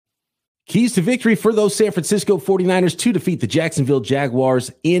Keys to victory for those San Francisco 49ers to defeat the Jacksonville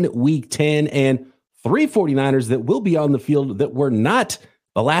Jaguars in Week 10, and 3 49ers that will be on the field that were not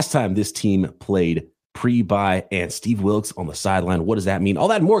the last time this team played pre-bye, and Steve Wilks on the sideline. What does that mean? All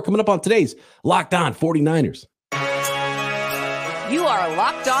that and more coming up on today's Locked On 49ers. You are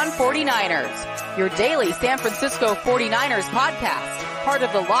Locked On 49ers, your daily San Francisco 49ers podcast, part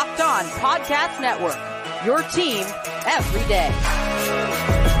of the Locked On Podcast Network, your team every day.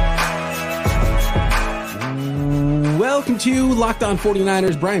 Welcome to Locked On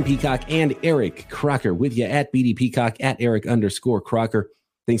 49ers. Brian Peacock and Eric Crocker with you at BD Peacock, at Eric_Crocker.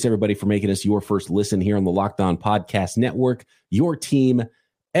 Thanks, everybody, for making us your first listen here on the Locked On Podcast Network, your team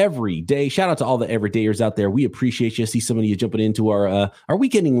every day. Shout out to all the everydayers out there. We appreciate you. I see some of you jumping into our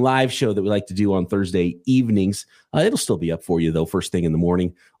weekending live show that we like to do on Thursday evenings. It'll still be up for you, though, first thing in the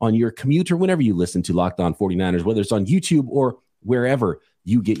morning on your commute or whenever you listen to Locked On 49ers, whether it's on YouTube or wherever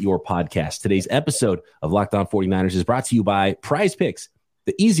you get your podcast. Today's episode of Locked On 49ers is brought to you by Prize Picks,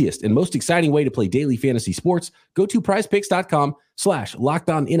 the easiest and most exciting way to play daily fantasy sports. Go to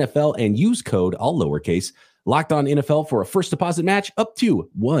prizepicks.com/LockedOnNFL and use code, all lowercase, Locked On NFL for a first deposit match up to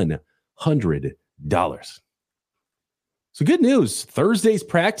 $100. So good news. Thursday's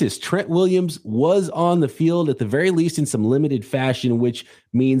practice, Trent Williams was on the field, at the very least in some limited fashion, which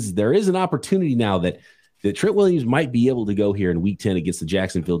means there is an opportunity now that Trent Williams might be able to go here in Week 10 against the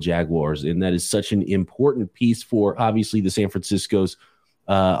Jacksonville Jaguars. And that is such an important piece for, obviously, the San Francisco's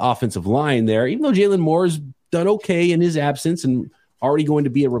offensive line there. Even though Jalen Moore's done okay in his absence and already going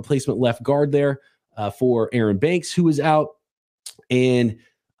to be a replacement left guard there for Aaron Banks, who is out. And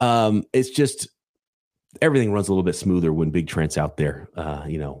it's just everything runs a little bit smoother when Big Trent's out there,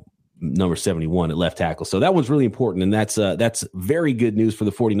 number 71 at left tackle. So that one's really important, and that's very good news for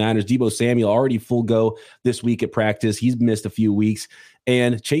the 49ers. Deebo Samuel already full go this week at practice. He's missed a few weeks.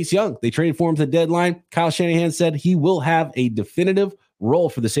 And Chase Young, they traded for him to the deadline. Kyle Shanahan said he will have a definitive role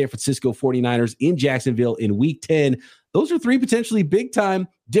for the San Francisco 49ers in Jacksonville in Week 10. Those are 3 potentially big-time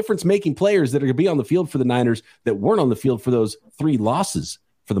difference-making players that are going to be on the field for the Niners that weren't on the field for those 3 losses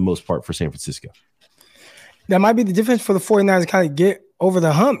for the most part for San Francisco. That might be the difference for the 49ers to kind of get over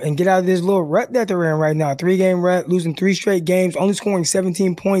the hump and get out of this little rut that they're in right now. 3-game rut, losing 3 straight games, only scoring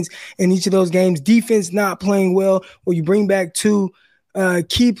 17 points in each of those games. Defense not playing well. Well, you bring back 2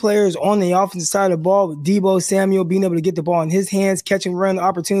 key players on the offensive side of the ball, with Deebo Samuel being able to get the ball in his hands, catching run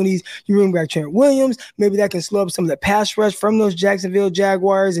opportunities. You bring back Trent Williams. Maybe that can slow up some of the pass rush from those Jacksonville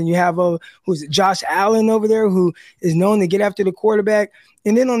Jaguars. And you have Josh Allen over there, who is known to get after the quarterback.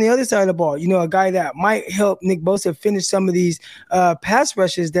 And then on the other side of the ball, a guy that might help Nick Bosa finish some of these pass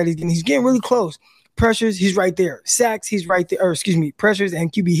rushes that he's getting. He's getting really close. Pressures, he's right there. Sacks, he's right there. Pressures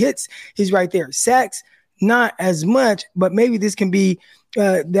and QB hits, he's right there. Sacks, not as much, but maybe this can be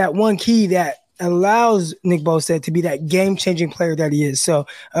that one key that allows Nick Bosa to be that game-changing player that he is. So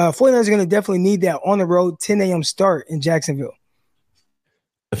 49ers are going to definitely need that on the road 10 a.m. start in Jacksonville.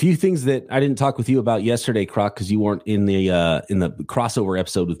 A few things that I didn't talk with you about yesterday, Croc, because you weren't in the crossover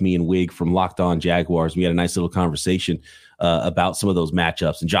episode with me and Wig from Locked On Jaguars. We had a nice little conversation about some of those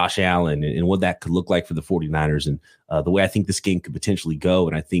matchups and Josh Allen and what that could look like for the 49ers and the way I think this game could potentially go.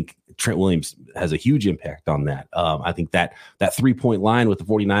 And I think Trent Williams has a huge impact on that. I think that 3-point line with the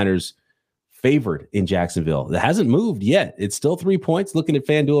 49ers favored in Jacksonville, that hasn't moved yet. It's still 3 points looking at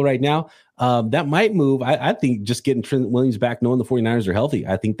FanDuel right now. That might move. I think just getting Trent Williams back, knowing the 49ers are healthy,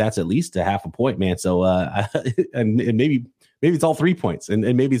 I think that's at least a half a point, man. So, and maybe it's all 3 points and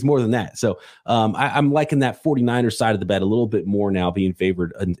maybe it's more than that. So I'm liking that 49ers side of the bet a little bit more now, being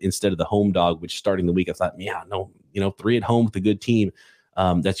favored instead of the home dog, which starting the week, I thought, 3 at home with a good team.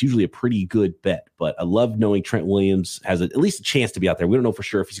 That's usually a pretty good bet, but I love knowing Trent Williams has at least a chance to be out there. We don't know for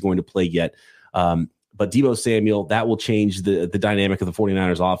sure if he's going to play yet. But Deebo Samuel, that will change the dynamic of the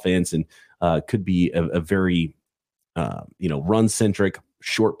 49ers offense and could be a very, run-centric,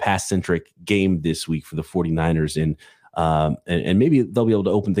 short pass-centric game this week for the 49ers. And maybe they'll be able to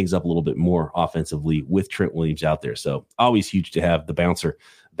open things up a little bit more offensively with Trent Williams out there. So always huge to have the bouncer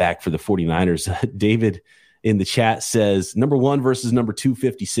back for the 49ers. David in the chat says number 1 versus number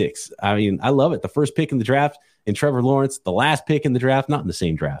 256. I mean, I love it. The first pick in the draft in Trevor Lawrence, the last pick in the draft, not in the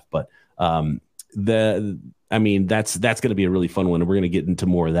same draft, but that's going to be a really fun one. And we're going to get into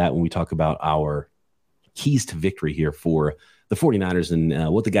more of that when we talk about our keys to victory here for the 49ers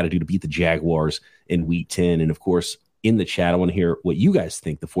and what they got to do to beat the Jaguars in Week 10. And of course, in the chat, I want to hear what you guys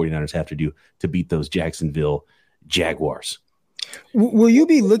think the 49ers have to do to beat those Jacksonville Jaguars. Will you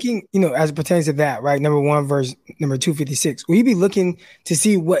be looking, as it pertains to that, right? Number 1 versus number 256. Will you be looking to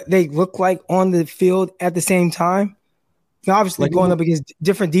see what they look like on the field at the same time? Now, obviously going up against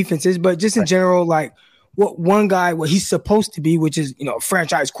different defenses, but just in general, like what he's supposed to be, which is, you know, a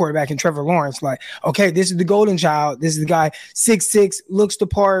franchise quarterback in Trevor Lawrence. Like, okay, this is the golden child. This is the guy 6'6", looks the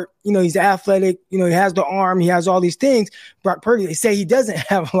part. You know, he's athletic. You know, he has the arm. He has all these things. Brock Purdy, they say he doesn't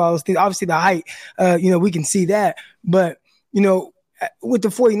have a lot of those things. Obviously, the height, you know, we can see that. But, you know, with the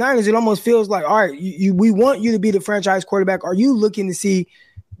 49ers, it almost feels like, all right, we want you to be the franchise quarterback. Are you looking to see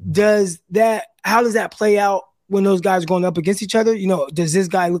how does that play out when those guys are going up against each other? You know, does this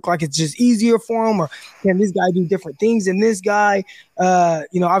guy look like it's just easier for him, or can this guy do different things than this guy?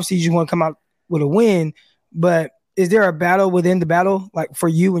 You know, obviously you just want to come out with a win, but is there a battle within the battle, like for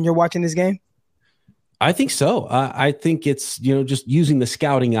you when you're watching this game? I think so. I think it's, you know, just using the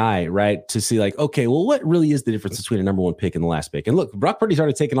scouting eye, right, to see like, okay, well, what really is the difference between a number one pick and the last pick? And look, Brock Purdy's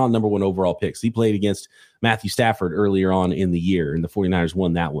already taken on number one overall picks. He played against Matthew Stafford earlier on in the year, and the 49ers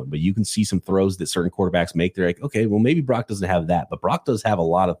won that one. But you can see some throws that certain quarterbacks make. They're like, okay, well, maybe Brock doesn't have that, but Brock does have a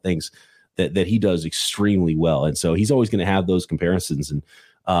lot of things that he does extremely well. And so he's always going to have those comparisons. And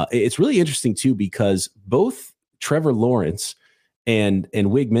it's really interesting, too, because both Trevor Lawrence and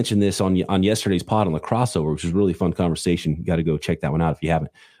Wig mentioned this on yesterday's pod on the crossover, which was a really fun conversation. You got to go check that one out if you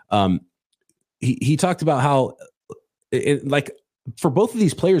haven't. He talked about how, like, for both of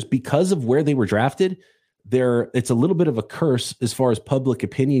these players, because of where they were drafted, it's a little bit of a curse as far as public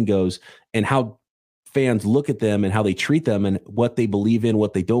opinion goes and how fans look at them and how they treat them and what they believe in,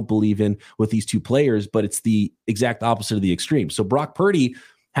 what they don't believe in with these two players. But it's the exact opposite of the extreme. So Brock Purdy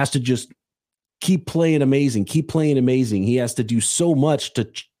has to just keep playing amazing. He has to do so much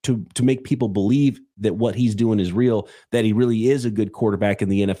to make people believe that what he's doing is real, that he really is a good quarterback in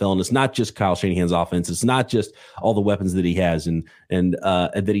the NFL. And it's not just Kyle Shanahan's offense. It's not just all the weapons that he has and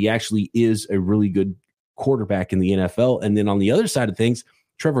that he actually is a really good quarterback in the NFL. And then on the other side of things,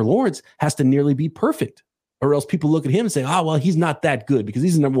 Trevor Lawrence has to nearly be perfect, or else people look at him and say, well, he's not that good because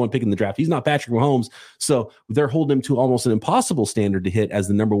he's the number one pick in the draft. He's not Patrick Mahomes. So they're holding him to almost an impossible standard to hit as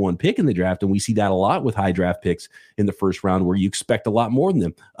the number one pick in the draft. And we see that a lot with high draft picks in the first round where you expect a lot more than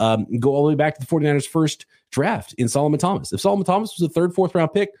them. Go all the way back to the 49ers first draft in Solomon Thomas. If Solomon Thomas was a third, fourth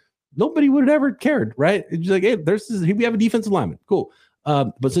round pick, nobody would have ever cared, right? It's like, hey, we have a defensive lineman. Cool.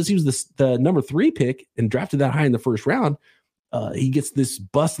 But since he was the number 3 pick and drafted that high in the first round, he gets this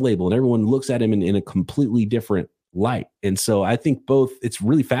bust label and everyone looks at him in a completely different light. And so I think it's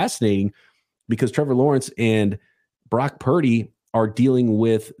really fascinating because Trevor Lawrence and Brock Purdy are dealing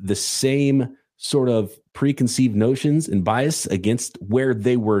with the same sort of preconceived notions and bias against where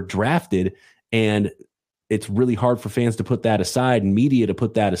they were drafted. And it's really hard for fans to put that aside and media to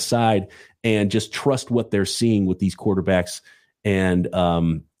put that aside and just trust what they're seeing with these quarterbacks. And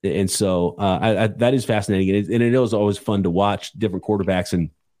so that is fascinating. And it is always fun to watch different quarterbacks.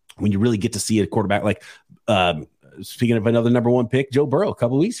 And when you really get to see a quarterback, like speaking of another number one pick, Joe Burrow a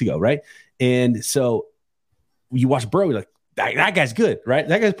couple of weeks ago, right? And so you watch Burrow, you're like, that guy's good, right?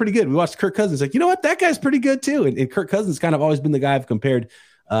 That guy's pretty good. We watched Kirk Cousins, like, you know what? That guy's pretty good too. And Kirk Cousins kind of always been the guy I've compared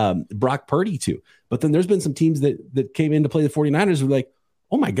Brock Purdy to. But then there's been some teams that came in to play the 49ers who were like,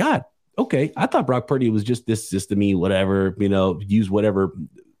 oh my God, okay, I thought Brock Purdy was just this system-y, whatever, use whatever,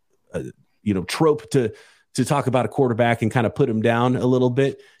 trope to talk about a quarterback and kind of put him down a little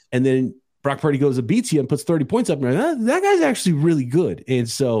bit. And then Brock Purdy goes and beats you and puts 30 points up. And that guy's actually really good. And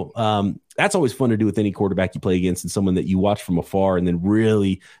so that's always fun to do with any quarterback you play against and someone that you watch from afar and then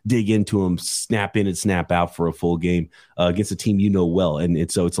really dig into him, snap in and snap out for a full game against a team you know well. And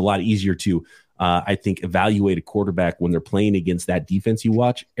so it's a lot easier to I think, evaluate a quarterback when they're playing against that defense you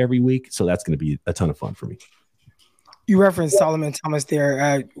watch every week. So that's going to be a ton of fun for me. You referenced Solomon Thomas there.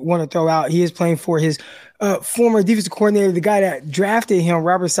 I want to throw out, he is playing for his former defensive coordinator, the guy that drafted him,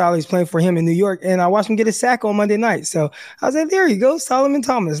 Robert Saleh, is playing for him in New York. And I watched him get a sack on Monday night. So I was like, there you go, Solomon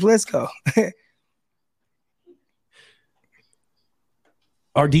Thomas. Let's go.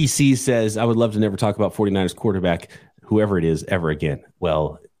 Our DC says, I would love to never talk about 49ers quarterback, whoever it is, ever again.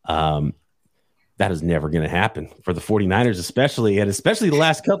 Well, that is never going to happen for the 49ers, especially the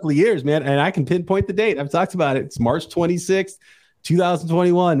last couple of years, man. And I can pinpoint the date. I've talked about it. It's March 26th,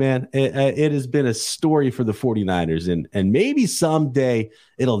 2021, man. It has been a story for the 49ers. And maybe someday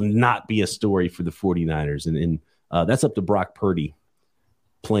it'll not be a story for the 49ers. And that's up to Brock Purdy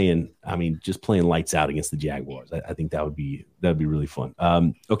just playing lights out against the Jaguars. I think that would be really fun.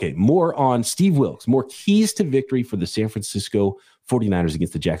 Okay, more on Steve Wilks, more keys to victory for the San Francisco 49ers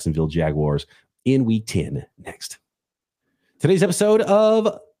against the Jacksonville Jaguars in Week 10 next. Today's episode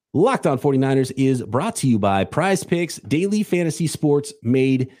of Locked On 49ers is brought to you by Prize Picks, daily fantasy sports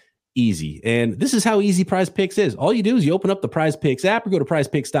made easy. And this is how easy Prize Picks is. All you do is you open up the Prize Picks app or go to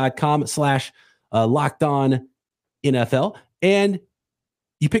prizepicks.com/lockedon NFL, and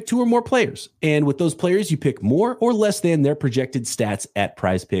you pick 2 or more players. And with those players, you pick more or less than their projected stats at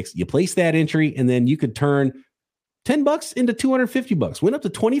Prize Picks. You place that entry, and then you could turn $10 into $250. Win up to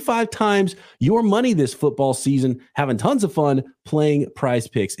 25 times your money this football season, having tons of fun playing Prize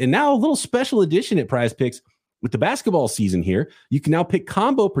Picks. And now a little special edition at Prize Picks. With the basketball season here, you can now pick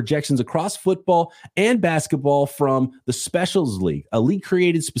combo projections across football and basketball from the Specials League, a league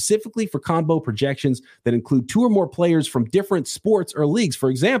created specifically for combo projections that include 2 or more players from different sports or leagues.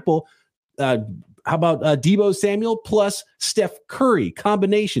 For example, how about Deebo Samuel plus Steph Curry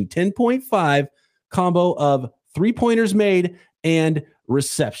combination, 10.5 combo of 3-pointers made and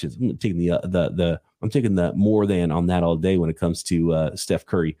receptions. I'm taking the more than on that all day when it comes to Steph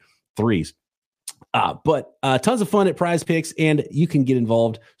Curry threes. But tons of fun at Prize Picks, and you can get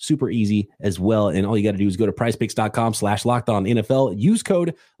involved super easy as well. And all you got to do is go to prizepicks.com/LockedOnNFL. Use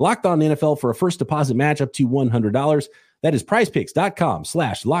code LockedOnNFL for a first deposit match up to $100. That is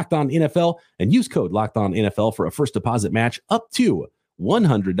prizepicks.com/LockedOnNFL, and use code LockedOnNFL for a first deposit match up to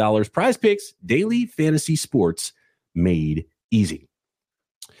 $100. Prize Picks, daily fantasy sports made easy.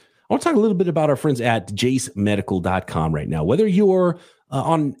 I want to talk a little bit about our friends at JaceMedical.com right now. Whether you're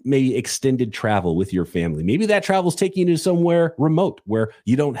on maybe extended travel with your family, maybe that travel is taking you to somewhere remote where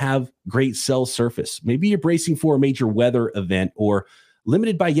you don't have great cell service. Maybe you're bracing for a major weather event or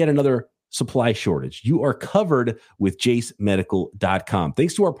limited by yet another supply shortage. You are covered with JaceMedical.com.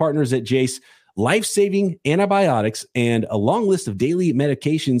 Thanks to our partners at Jace, life-saving antibiotics and a long list of daily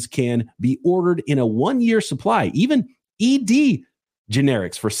medications can be ordered in a 1-year supply. Even ED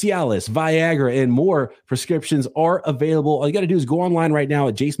generics for Cialis, Viagra, and more prescriptions are available. All you got to do is go online right now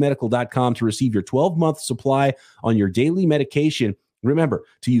at jacemedical.com to receive your 12-month supply on your daily medication. Remember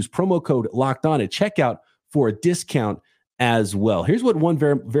to use promo code LOCKEDON at checkout for a discount as well. Here's what one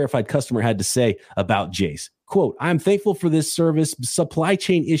verified customer had to say about Jace. Quote, "I'm thankful for this service. Supply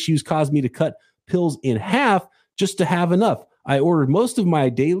chain issues caused me to cut pills in half just to have enough. I ordered most of my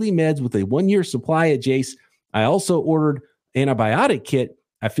daily meds with a 1-year supply at Jace. I also ordered antibiotic kit.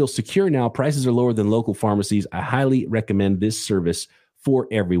 I feel secure now. Prices are lower than local pharmacies. I highly recommend this service for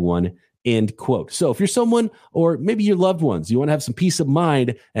everyone." End quote. So if you're someone, or maybe your loved ones, you want to have some peace of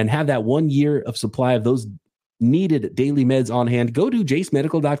mind and have that 1 year of supply of those needed daily meds on hand, go to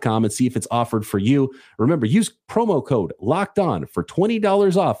jacemedical.com and see if it's offered for you. Remember, use promo code LOCKEDON for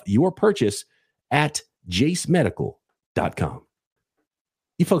 $20 off your purchase at jacemedical.com.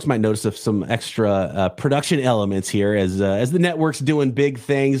 You folks might notice some extra production elements here as the network's doing big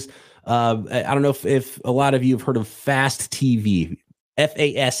things. I don't know if a lot of you have heard of FAST TV,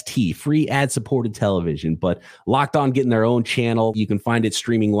 FAST, free ad-supported television, but Locked On getting their own channel. You can find it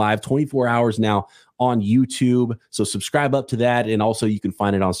streaming live 24 hours now on YouTube. So subscribe up to that. And also you can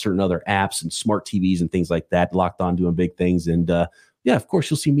find it on certain other apps and smart TVs and things like that. Locked On doing big things. And yeah, of course,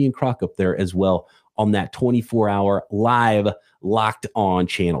 you'll see me and Croc up there as well on that 24-hour live Locked On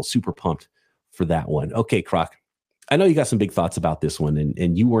channel. Super pumped for that one. Okay, Croc, I know you got some big thoughts about this one,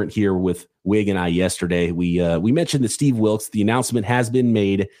 and you weren't here with Wig and I yesterday. We mentioned that Steve Wilks, the announcement has been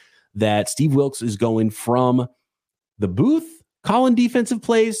made that Steve Wilks is going from the booth, calling defensive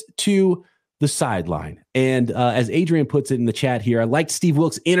plays, to the sideline. And as Adrian puts it in the chat here, I liked Steve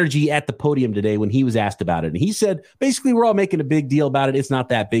Wilks' energy at the podium today when he was asked about it. And he said, basically, we're all making a big deal about it. It's not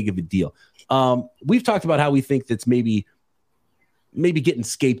that big of a deal. We've talked about how we think that's maybe getting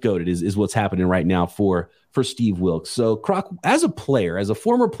scapegoated is what's happening right now for Steve Wilks. So, Croc, as a player, as a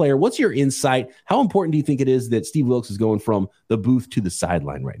former player, what's your insight? How important do you think it is that Steve Wilks is going from the booth to the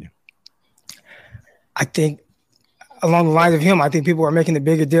sideline right now? I think along the lines of him, I think people are making a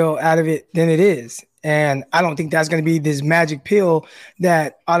bigger deal out of it than it is. And I don't think that's going to be this magic pill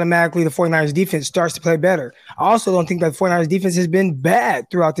that automatically the 49ers defense starts to play better. I also don't think that the 49ers defense has been bad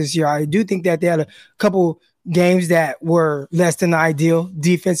throughout this year. I do think that they had a couple games that were less than ideal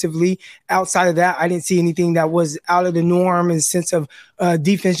defensively. Outside of that, I didn't see anything that was out of the norm in the sense of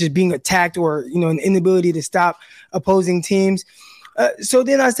defense just being attacked or, an inability to stop opposing teams. So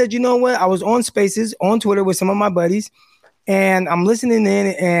then I said, you know what? I was on Spaces on Twitter with some of my buddies, and I'm listening in,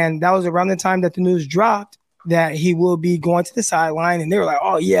 and that was around the time that the news dropped that he will be going to the sideline. And they were like,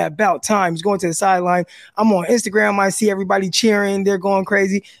 oh, yeah, about time. He's going to the sideline. I'm on Instagram. I see everybody cheering. They're going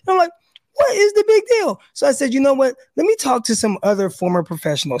crazy. And I'm like, what is the big deal? So I said, you know what? Let me talk to some other former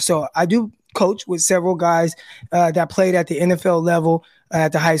professionals. So I do coach with several guys that played at the NFL level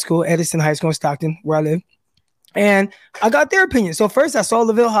at the high school, Edison High School in Stockton, where I live. And I got their opinion. So first I saw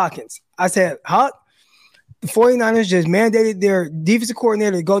LaVille Hawkins. I said, Hawk, the 49ers just mandated their defensive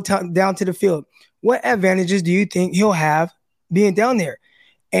coordinator to go down to the field. What advantages do you think he'll have being down there?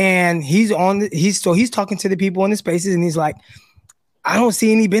 And he's talking to the people in the spaces, and he's like, I don't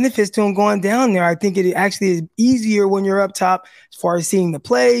see any benefits to him going down there. I think it actually is easier when you're up top as far as seeing the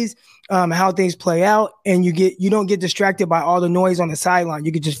plays, how things play out, and you don't get distracted by all the noise on the sideline.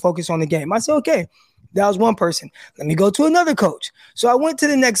 You can just focus on the game. I said, okay, that was one person. Let me go to another coach. So I went to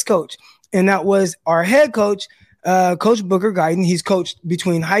the next coach, and that was our head coach, Coach Booker Guyton. He's coached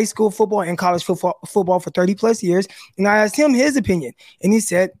between high school football and college football for 30 plus years. And I asked him his opinion, and he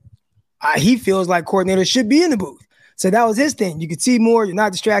said he feels like coordinators should be in the booth. So that was his thing. You could see more, you're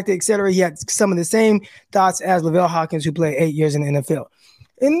not distracted, et cetera. He had some of the same thoughts as Lavelle Hawkins, who played 8 years in the NFL.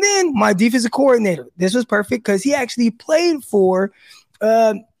 And then my defensive coordinator, this was perfect because he actually played for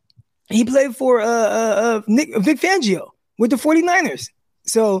Vic Fangio with the 49ers.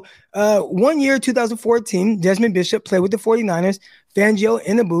 So 1 year, 2014, Desmond Bishop played with the 49ers, Fangio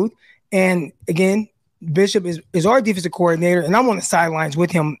in the booth. And again, Bishop is our defensive coordinator, and I'm on the sidelines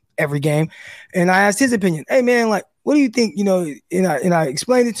with him every game. And I asked his opinion. Hey, man, like, what do you think? And I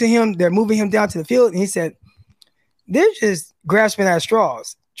explained it to him. They're moving him down to the field. And he said, they're just grasping at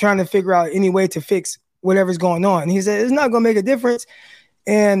straws, trying to figure out any way to fix whatever's going on. And he said, it's not going to make a difference.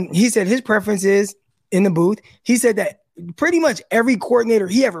 And he said his preference is in the booth. He said that pretty much every coordinator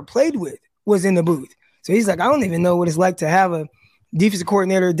he ever played with was in the booth. So he's like, I don't even know what it's like to have a defensive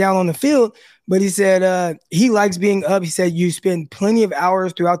coordinator down on the field. But he said he likes being up. He said you spend plenty of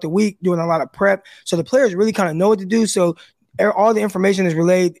hours throughout the week doing a lot of prep. So the players really kind of know what to do. So all the information is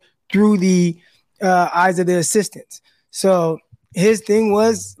relayed through the eyes of the assistants. So his thing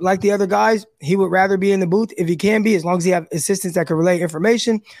was, like the other guys, he would rather be in the booth if he can be, as long as he have assistants that can relay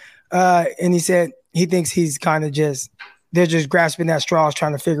information. And he said he thinks he's kind of they're just grasping at straws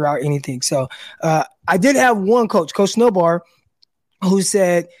trying to figure out anything. So I did have one coach, Coach Snowbar, who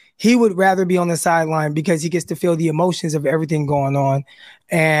said he would rather be on the sideline because he gets to feel the emotions of everything going on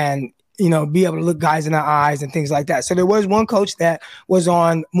and, be able to look guys in the eyes and things like that. So there was one coach that was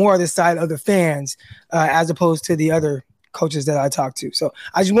on more of the side of the fans as opposed to the other coaches that I talked to. So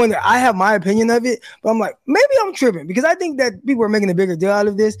I just wonder, I have my opinion of it, but I'm like, maybe I'm tripping because I think that people are making a bigger deal out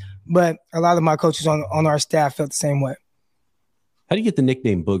of this, but a lot of my coaches on our staff felt the same way. How do you get the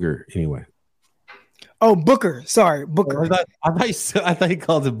nickname Booger anyway? Oh, Booker. Sorry, Booker. I thought he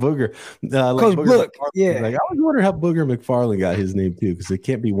called it Booger. Coach Book. Yeah. Like, I was wondering how Booger McFarland got his name too, because it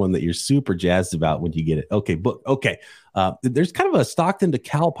can't be one that you're super jazzed about when you get it. Okay, Book. Okay. There's kind of a Stockton to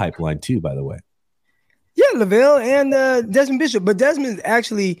Cal pipeline too, by the way. Yeah, Lavelle and Desmond Bishop. But Desmond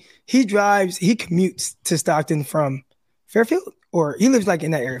actually, he commutes to Stockton from Fairfield, or he lives like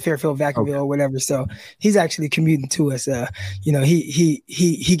in that area, Fairfield, Vacaville, or whatever. So he's actually commuting to us.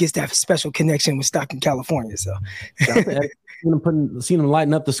 He gets that special connection with Stockton, California. So seen him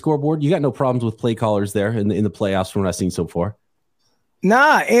lighting up the scoreboard. You got no problems with play callers there in the playoffs from what I've seen so far.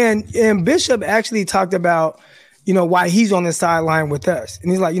 Nah, and Bishop actually talked about why he's on the sideline with us. And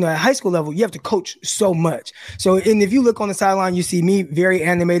he's like, at high school level, you have to coach so much. So, and if you look on the sideline, you see me very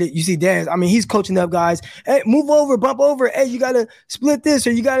animated. You see Dan. I mean, he's coaching up guys. Hey, move over, bump over. Hey, you got to split this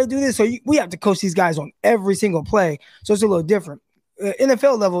or you got to do this. So we have to coach these guys on every single play. So it's a little different.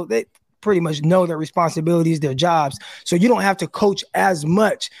 NFL level, they pretty much know their responsibilities, their jobs. So you don't have to coach as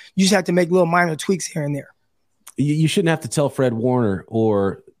much. You just have to make little minor tweaks here and there. You shouldn't have to tell Fred Warner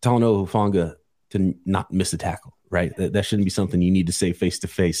or Talanoa Hufanga to not miss a tackle, right? That shouldn't be something you need to say face to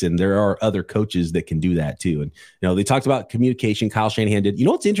face. And there are other coaches that can do that too. And, they talked about communication. Kyle Shanahan did.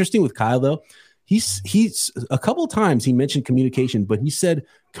 What's interesting with Kyle though? He's a couple of times he mentioned communication, but he said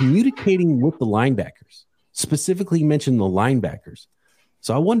communicating with the linebackers, specifically mentioned the linebackers.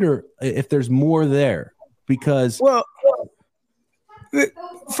 So I wonder if there's more there because. Well,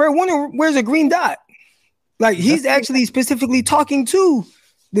 Fred Warner wears a green dot. Like he's actually specifically talking to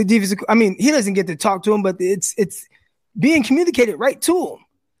the defensive. I mean, he doesn't get to talk to him, but it's being communicated right to him.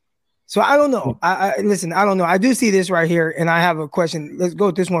 So I don't know. Listen, I don't know. I do see this right here, and I have a question. Let's go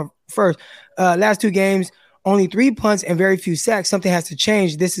with this one first. Last 2 games, only 3 punts and very few sacks. Something has to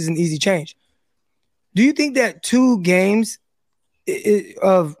change. This is an easy change. Do you think that 2 games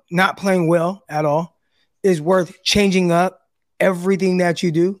of not playing well at all is worth changing up everything that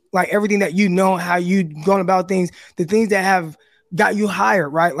you do? Like everything that how you've gone about things, the things that have got you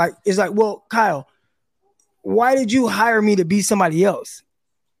hired, right? Like, it's like, well, Kyle, why did you hire me to be somebody else?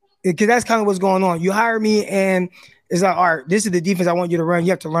 Because that's kind of what's going on. You hire me and it's like, all right, this is the defense I want you to run. You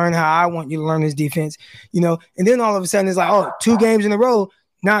have to learn how I want you to learn this defense, and then all of a sudden it's like, oh, 2 games in a row,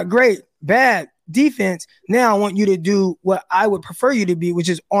 not great, bad defense. Now I want you to do what I would prefer you to be, which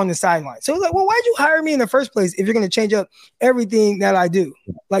is on the sideline. So it's like, well, why'd you hire me in the first place if you're going to change up everything that I do?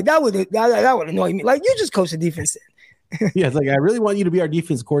 Like that would annoy me. Like, you just coach the defense. Yeah, it's like, I really want you to be our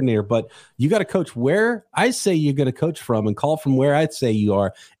defense coordinator, but you got to coach where I say you're going to coach from and call from where I'd say you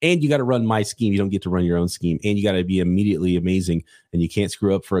are. And you got to run my scheme. You don't get to run your own scheme. And you got to be immediately amazing. And you can't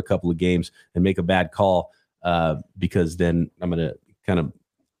screw up for a couple of games and make a bad call because then I'm going to kind of,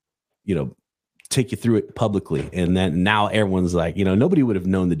 take you through it publicly. And then now everyone's like, nobody would have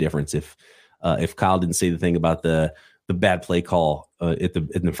known the difference if Kyle didn't say the thing about the bad play call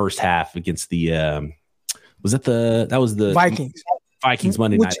in the first half against the that was the Vikings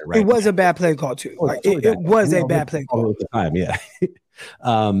Monday night, right? It was a bad play call too. It was a bad play call at the time, yeah.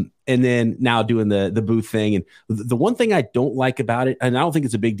 And then now doing the booth thing, and the one thing I don't like about it, and I don't think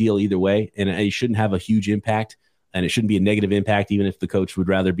it's a big deal either way, and it shouldn't have a huge impact, and it shouldn't be a negative impact, even if the coach would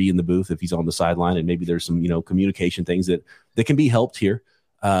rather be in the booth if he's on the sideline, and maybe there's some communication things that can be helped here.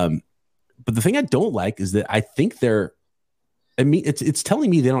 But the thing I don't like is that I think it's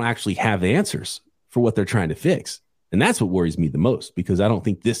telling me they don't actually have answers for what they're trying to fix. And that's what worries me the most, because I don't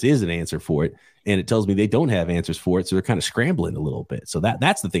think this is an answer for it. And it tells me they don't have answers for it. So they're kind of scrambling a little bit. So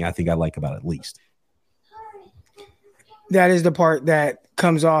that's the thing I think I like about it, at least. That is the part that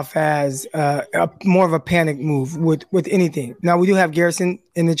comes off as more of a panic move with anything. Now, we do have Garrison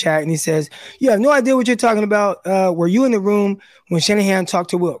in the chat, and he says, you have no idea what you're talking about. Were you in the room when Shanahan talked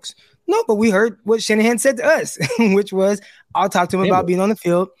to Wilks? No, but we heard what Shanahan said to us, which was, I'll talk to him about being on the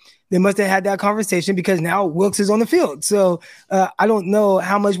field. They must have had that conversation because now Wilks is on the field. So I don't know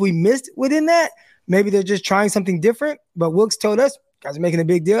how much we missed within that. Maybe they're just trying something different. But Wilks told us, guys are making a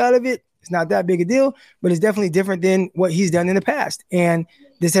big deal out of it. It's not that big a deal, but it's definitely different than what he's done in the past. And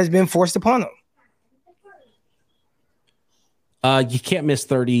this has been forced upon him. You can't miss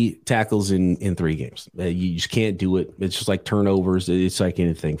 30 tackles in 3 games. You just can't do it. It's just like turnovers. It's like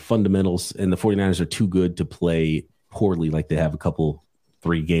anything. Fundamentals, and the 49ers are too good to play poorly like they have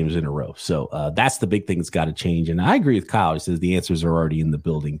 3 games in a row. So that's the big thing that's got to change. And I agree with Kyle. He says the answers are already in the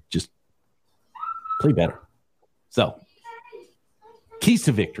building. Just play better. So keys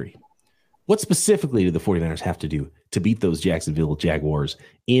to victory. What specifically do the 49ers have to do to beat those Jacksonville Jaguars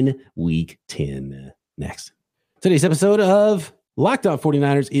in Week 10? Next. Today's episode of Locked On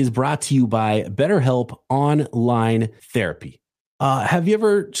 49ers is brought to you by BetterHelp Online Therapy. Have you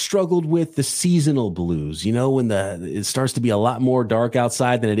ever struggled with the seasonal blues? When it starts to be a lot more dark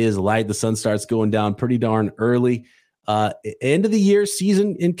outside than it is light, the sun starts going down pretty darn early. End of the year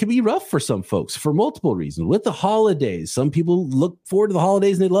season, and can be rough for some folks for multiple reasons. With the holidays, some people look forward to the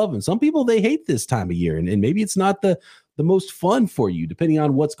holidays and they love them. Some people, they hate this time of year, and maybe it's not the most fun for you, depending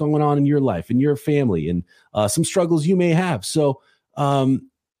on what's going on in your life and your family and some struggles you may have. So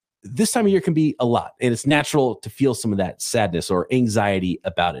this time of year can be a lot, and it's natural to feel some of that sadness or anxiety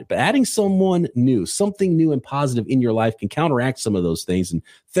about it. But adding something new and positive in your life can counteract some of those things. And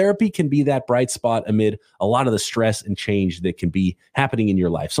therapy can be that bright spot amid a lot of the stress and change that can be happening in your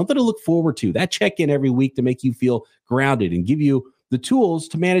life. Something to look forward to, that check-in every week to make you feel grounded and give you the tools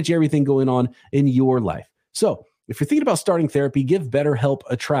to manage everything going on in your life. So if you're thinking about starting therapy, give BetterHelp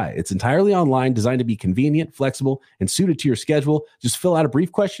a try. It's entirely online, designed to be convenient, flexible, and suited to your schedule. Just fill out a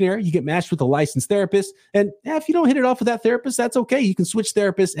brief questionnaire. You get matched with a licensed therapist. And if you don't hit it off with that therapist, that's okay. You can switch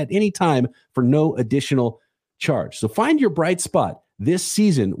therapists at any time for no additional charge. So find your bright spot this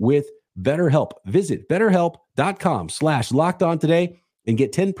season with BetterHelp. Visit BetterHelp.com/lockedon today and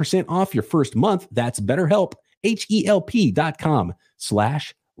get 10% off your first month. That's BetterHelp,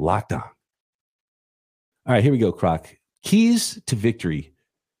 HELP.com/lockedon. All right, here we go, Croc. Keys to victory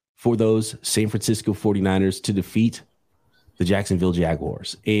for those San Francisco 49ers to defeat the Jacksonville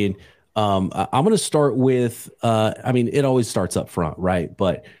Jaguars. And I'm going to start with, it always starts up front, right?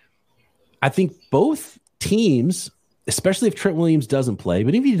 But I think both teams, especially if Trent Williams doesn't play,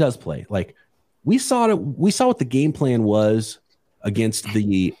 but if he does play, like we saw what the game plan was against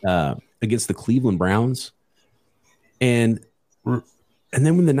the Cleveland Browns. And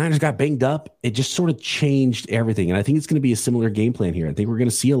then when the Niners got banged up, it just sort of changed everything. And I think it's going to be a similar game plan here. I think we're going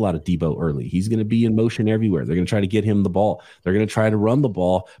to see a lot of Debo early. He's going to be in motion everywhere. They're going to try to get him the ball. They're going to try to run the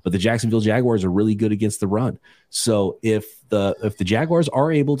ball, but the Jacksonville Jaguars are really good against the run. So if the Jaguars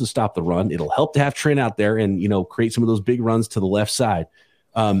are able to stop the run, it'll help to have Trent out there and, create some of those big runs to the left side.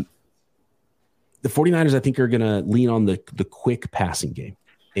 The 49ers, I think, are going to lean on the quick passing game.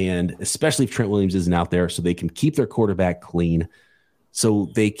 And especially if Trent Williams isn't out there, so they can keep their quarterback clean, so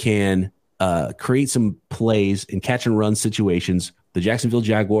they can create some plays in catch and run situations. The Jacksonville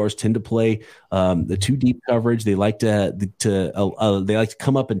Jaguars tend to play the 2 deep coverage. They like to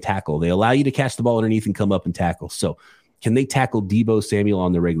come up and tackle. They allow you to catch the ball underneath and come up and tackle. So can they tackle Debo Samuel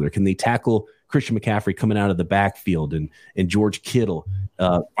on the regular? Can they tackle Christian McCaffrey coming out of the backfield and George Kittle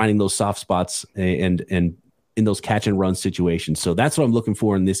finding those soft spots and in those catch and run situations. So that's what I'm looking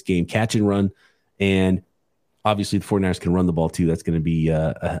for in this game, catch and run. And obviously the 49ers can run the ball too. That's going to be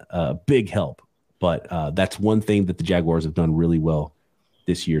a big help. But that's one thing that the Jaguars have done really well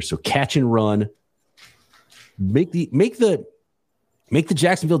this year. So catch and run, make the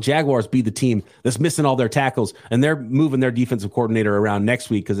Jacksonville Jaguars be the team that's missing all their tackles, and they're moving their defensive coordinator around next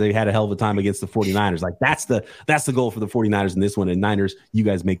week because they had a hell of a time against the 49ers. Like that's the goal for the 49ers in this one. And Niners, you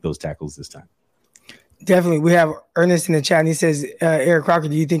guys make those tackles this time. Definitely. We have Ernest in the chat, and he says, Eric Crocker,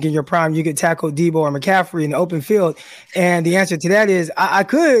 do you think in your prime you could tackle Debo or McCaffrey in the open field? And the answer to that is I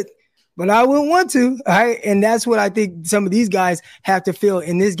could, but I wouldn't want to. All right. And that's what I think some of these guys have to feel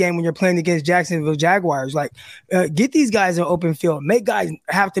in this game when you're playing against Jacksonville Jaguars. Like, get these guys in open field. Make guys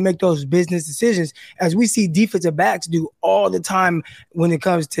have to make those business decisions, as we see defensive backs do all the time when it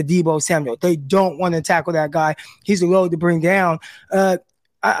comes to Debo Samuel. They don't want to tackle that guy. He's a load to bring down.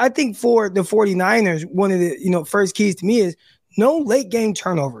 I think for the 49ers, one of the first keys to me is no late game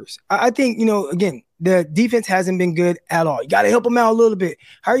turnovers. I think, again, the defense hasn't been good at all. You got to help them out a little bit.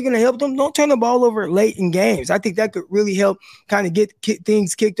 How are you going to help them? Don't turn the ball over late in games. I think that could really help kind of get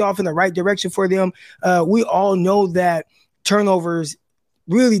things kicked off in the right direction for them. We all know that turnovers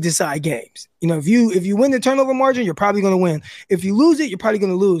really decide games. If you win the turnover margin, you're probably going to win. If you lose it, you're probably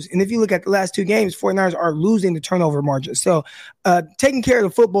going to lose. And if you look at the last two games, 49ers are losing the turnover margin. So taking care of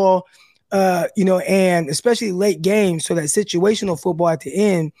the football, and especially late games, so that situational football at the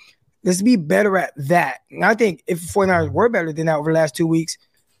end, let's be better at that. And I think if the 49ers were better than that over the last 2 weeks,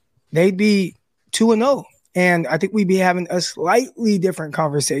 they'd be 2-0. And I think we'd be having a slightly different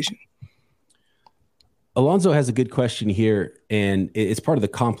conversation. Alonzo has a good question here, and it's part of the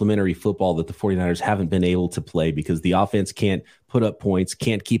complementary football that the 49ers haven't been able to play because the offense can't put up points,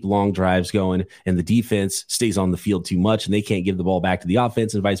 can't keep long drives going, and the defense stays on the field too much, and they can't give the ball back to the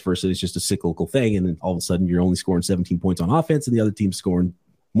offense, and vice versa. It's just a cyclical thing, and then all of a sudden you're only scoring 17 points on offense, and the other team's scoring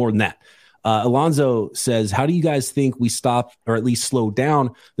more than that. Alonzo says, how do you guys think we stop or at least slow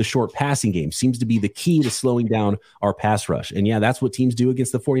down the short passing game? Seems to be the key to slowing down our pass rush. And yeah, that's what teams do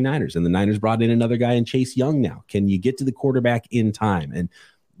against the 49ers. And the Niners brought in another guy in Chase Young now. Can you get to the quarterback in time? And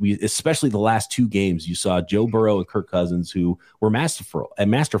especially the last two games, you saw Joe Burrow and Kirk Cousins, who were masterful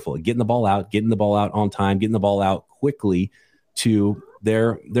at getting the ball out on time, getting the ball out quickly to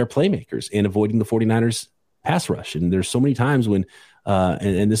their playmakers and avoiding the 49ers pass rush. And there's so many times when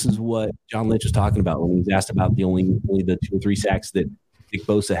and this is what John Lynch was talking about when he was asked about the only the 2 or 3 sacks that Nick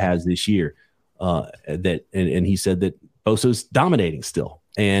Bosa has this year. And he said that Bosa's dominating still,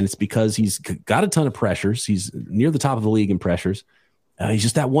 and it's because he's got a ton of pressures. He's near the top of the league in pressures. He's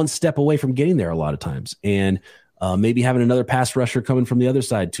just that one step away from getting there a lot of times, and maybe having another pass rusher coming from the other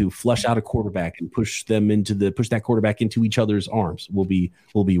side to flush out a quarterback and push that quarterback into each other's arms will be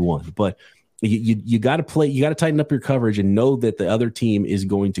one, but. You got to play. You got to tighten up your coverage and know that the other team is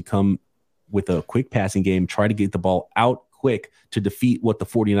going to come with a quick passing game, try to get the ball out quick to defeat what the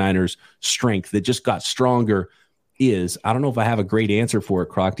 49ers' strength that just got stronger is. I don't know if I have a great answer for it,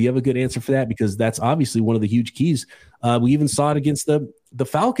 Croc. Do you have a good answer for that? Because that's obviously one of the huge keys. We even saw it against the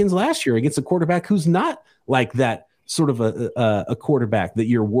Falcons last year against a quarterback who's not like that sort of a quarterback that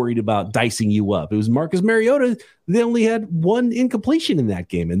you're worried about dicing you up. It was Marcus Mariota. They only had one incompletion in that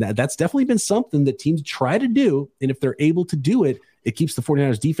game. And that's definitely been something that teams try to do. And if they're able to do it, it keeps the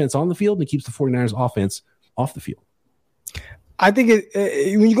 49ers defense on the field and it keeps the 49ers offense off the field. I think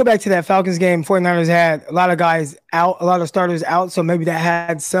when you go back to that Falcons game, 49ers had a lot of guys out, a lot of starters out. So maybe that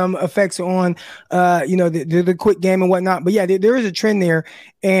had some effects on, the quick game and whatnot. But yeah, there is a trend there.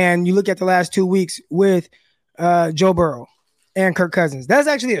 And you look at the last 2 weeks with Joe Burrow and Kirk Cousins. That's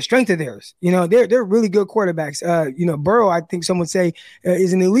actually a strength of theirs. They're really good quarterbacks. Burrow, I think some would say,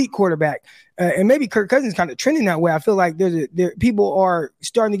 is an elite quarterback. And maybe Kirk Cousins kind of trending that way. I feel like people are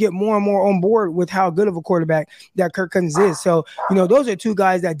starting to get more and more on board with how good of a quarterback that Kirk Cousins is. So, those are two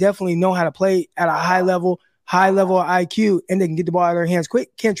guys that definitely know how to play at a high level IQ, and they can get the ball out of their hands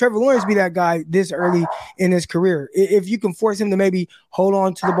quick. Can Trevor Lawrence be that guy this early in his career? If you can force him to maybe hold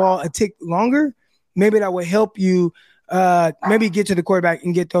on to the ball a tick longer, maybe that would help you maybe get to the quarterback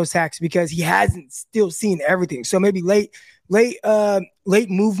and get those sacks because he hasn't still seen everything. So maybe late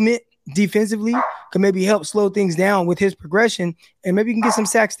movement defensively can maybe help slow things down with his progression, and maybe you can get some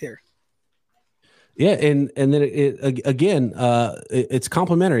sacks there. Yeah, and then it's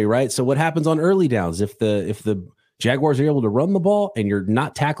complementary, right? So what happens on early downs if the Jaguars are able to run the ball and you're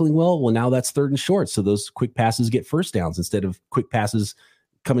not tackling well, now that's 3rd and short. So those quick passes get first downs instead of quick passes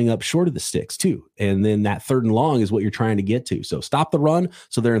coming up short of the sticks too. And then that 3rd and long is what you're trying to get to. So stop the run.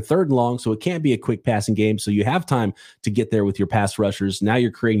 So they're in 3rd and long. So it can't be a quick passing game. So you have time to get there with your pass rushers. Now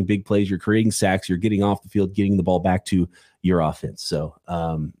you're creating big plays. You're creating sacks. You're getting off the field, getting the ball back to your offense. So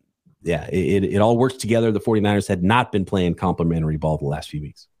it all works together. The 49ers had not been playing complementary ball the last few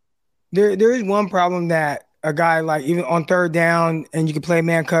weeks. There is one problem that a guy like even on 3rd down and you can play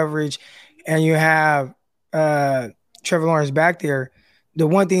man coverage and you have Trevor Lawrence back there. The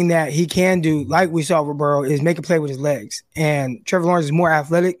one thing that he can do, like we saw with Burrow, is make a play with his legs. And Trevor Lawrence is more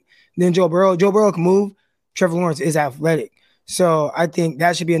athletic than Joe Burrow. Joe Burrow can move. Trevor Lawrence is athletic. So I think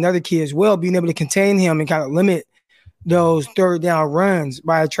that should be another key as well, being able to contain him and kind of limit those 3rd down runs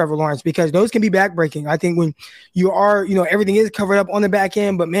by Trevor Lawrence, because those can be backbreaking. I think when you are, everything is covered up on the back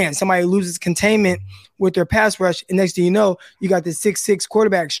end, but man, somebody loses containment with their pass rush, and next thing you know, you got the 6'6"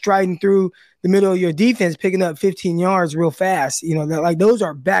 quarterback striding through the middle of your defense, picking up 15 yards real fast. Those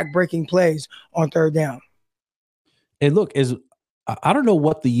are backbreaking plays on 3rd down. And look, I don't know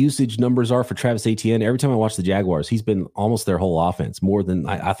what the usage numbers are for Travis Etienne. Every time I watch the Jaguars, he's been almost their whole offense, more than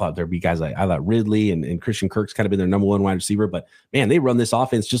I thought there'd be guys like I thought Ridley and Christian Kirk's kind of been their number 1 wide receiver. But man, they run this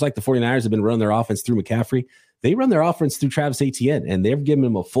offense just like the 49ers have been running their offense through McCaffrey. They run their offense through Travis Etienne, and they've given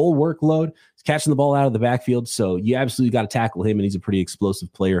him a full workload. He's catching the ball out of the backfield. So you absolutely got to tackle him, and he's a pretty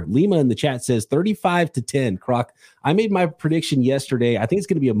explosive player. Lima in the chat says 35-10. Croc, I made my prediction yesterday. I think it's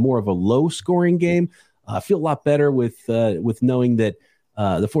going to be more of a low scoring game. I feel a lot better with knowing that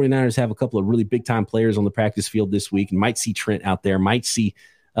the 49ers have a couple of really big-time players on the practice field this week, and might see Trent out there, might see,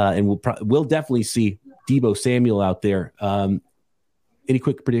 and we'll definitely see Deebo Samuel out there. Any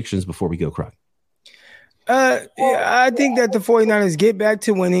quick predictions before we go, Croc? I think that the 49ers get back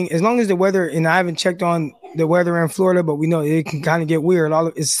to winning as long as the weather, and I haven't checked on the weather in Florida, but we know it can kind of get weird.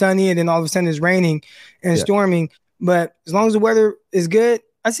 It's sunny, and then all of a sudden it's raining and storming. But as long as the weather is good,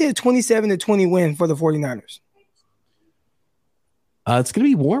 I see a 27-20 win for the 49ers. It's going to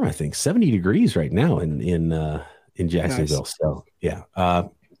be warm, I think, 70 degrees right now in Jacksonville. Nice. So, yeah.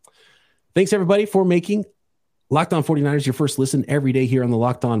 Thanks, everybody, for making Locked On 49ers your first listen every day here on the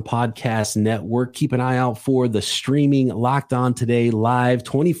Locked On Podcast Network. Keep an eye out for the streaming Locked On Today live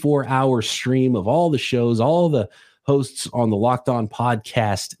 24-hour stream of all the shows, all the hosts on the Locked On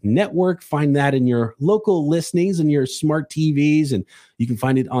Podcast Network. Find that in your local listings and your smart TVs, and you can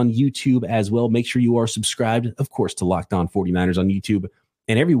find it on YouTube as well. Make sure you are subscribed, of course, to Locked On 49ers on YouTube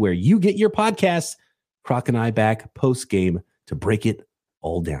and everywhere you get your podcasts. Croc and I back post-game to break it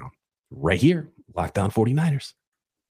all down right here, Locked On 49ers.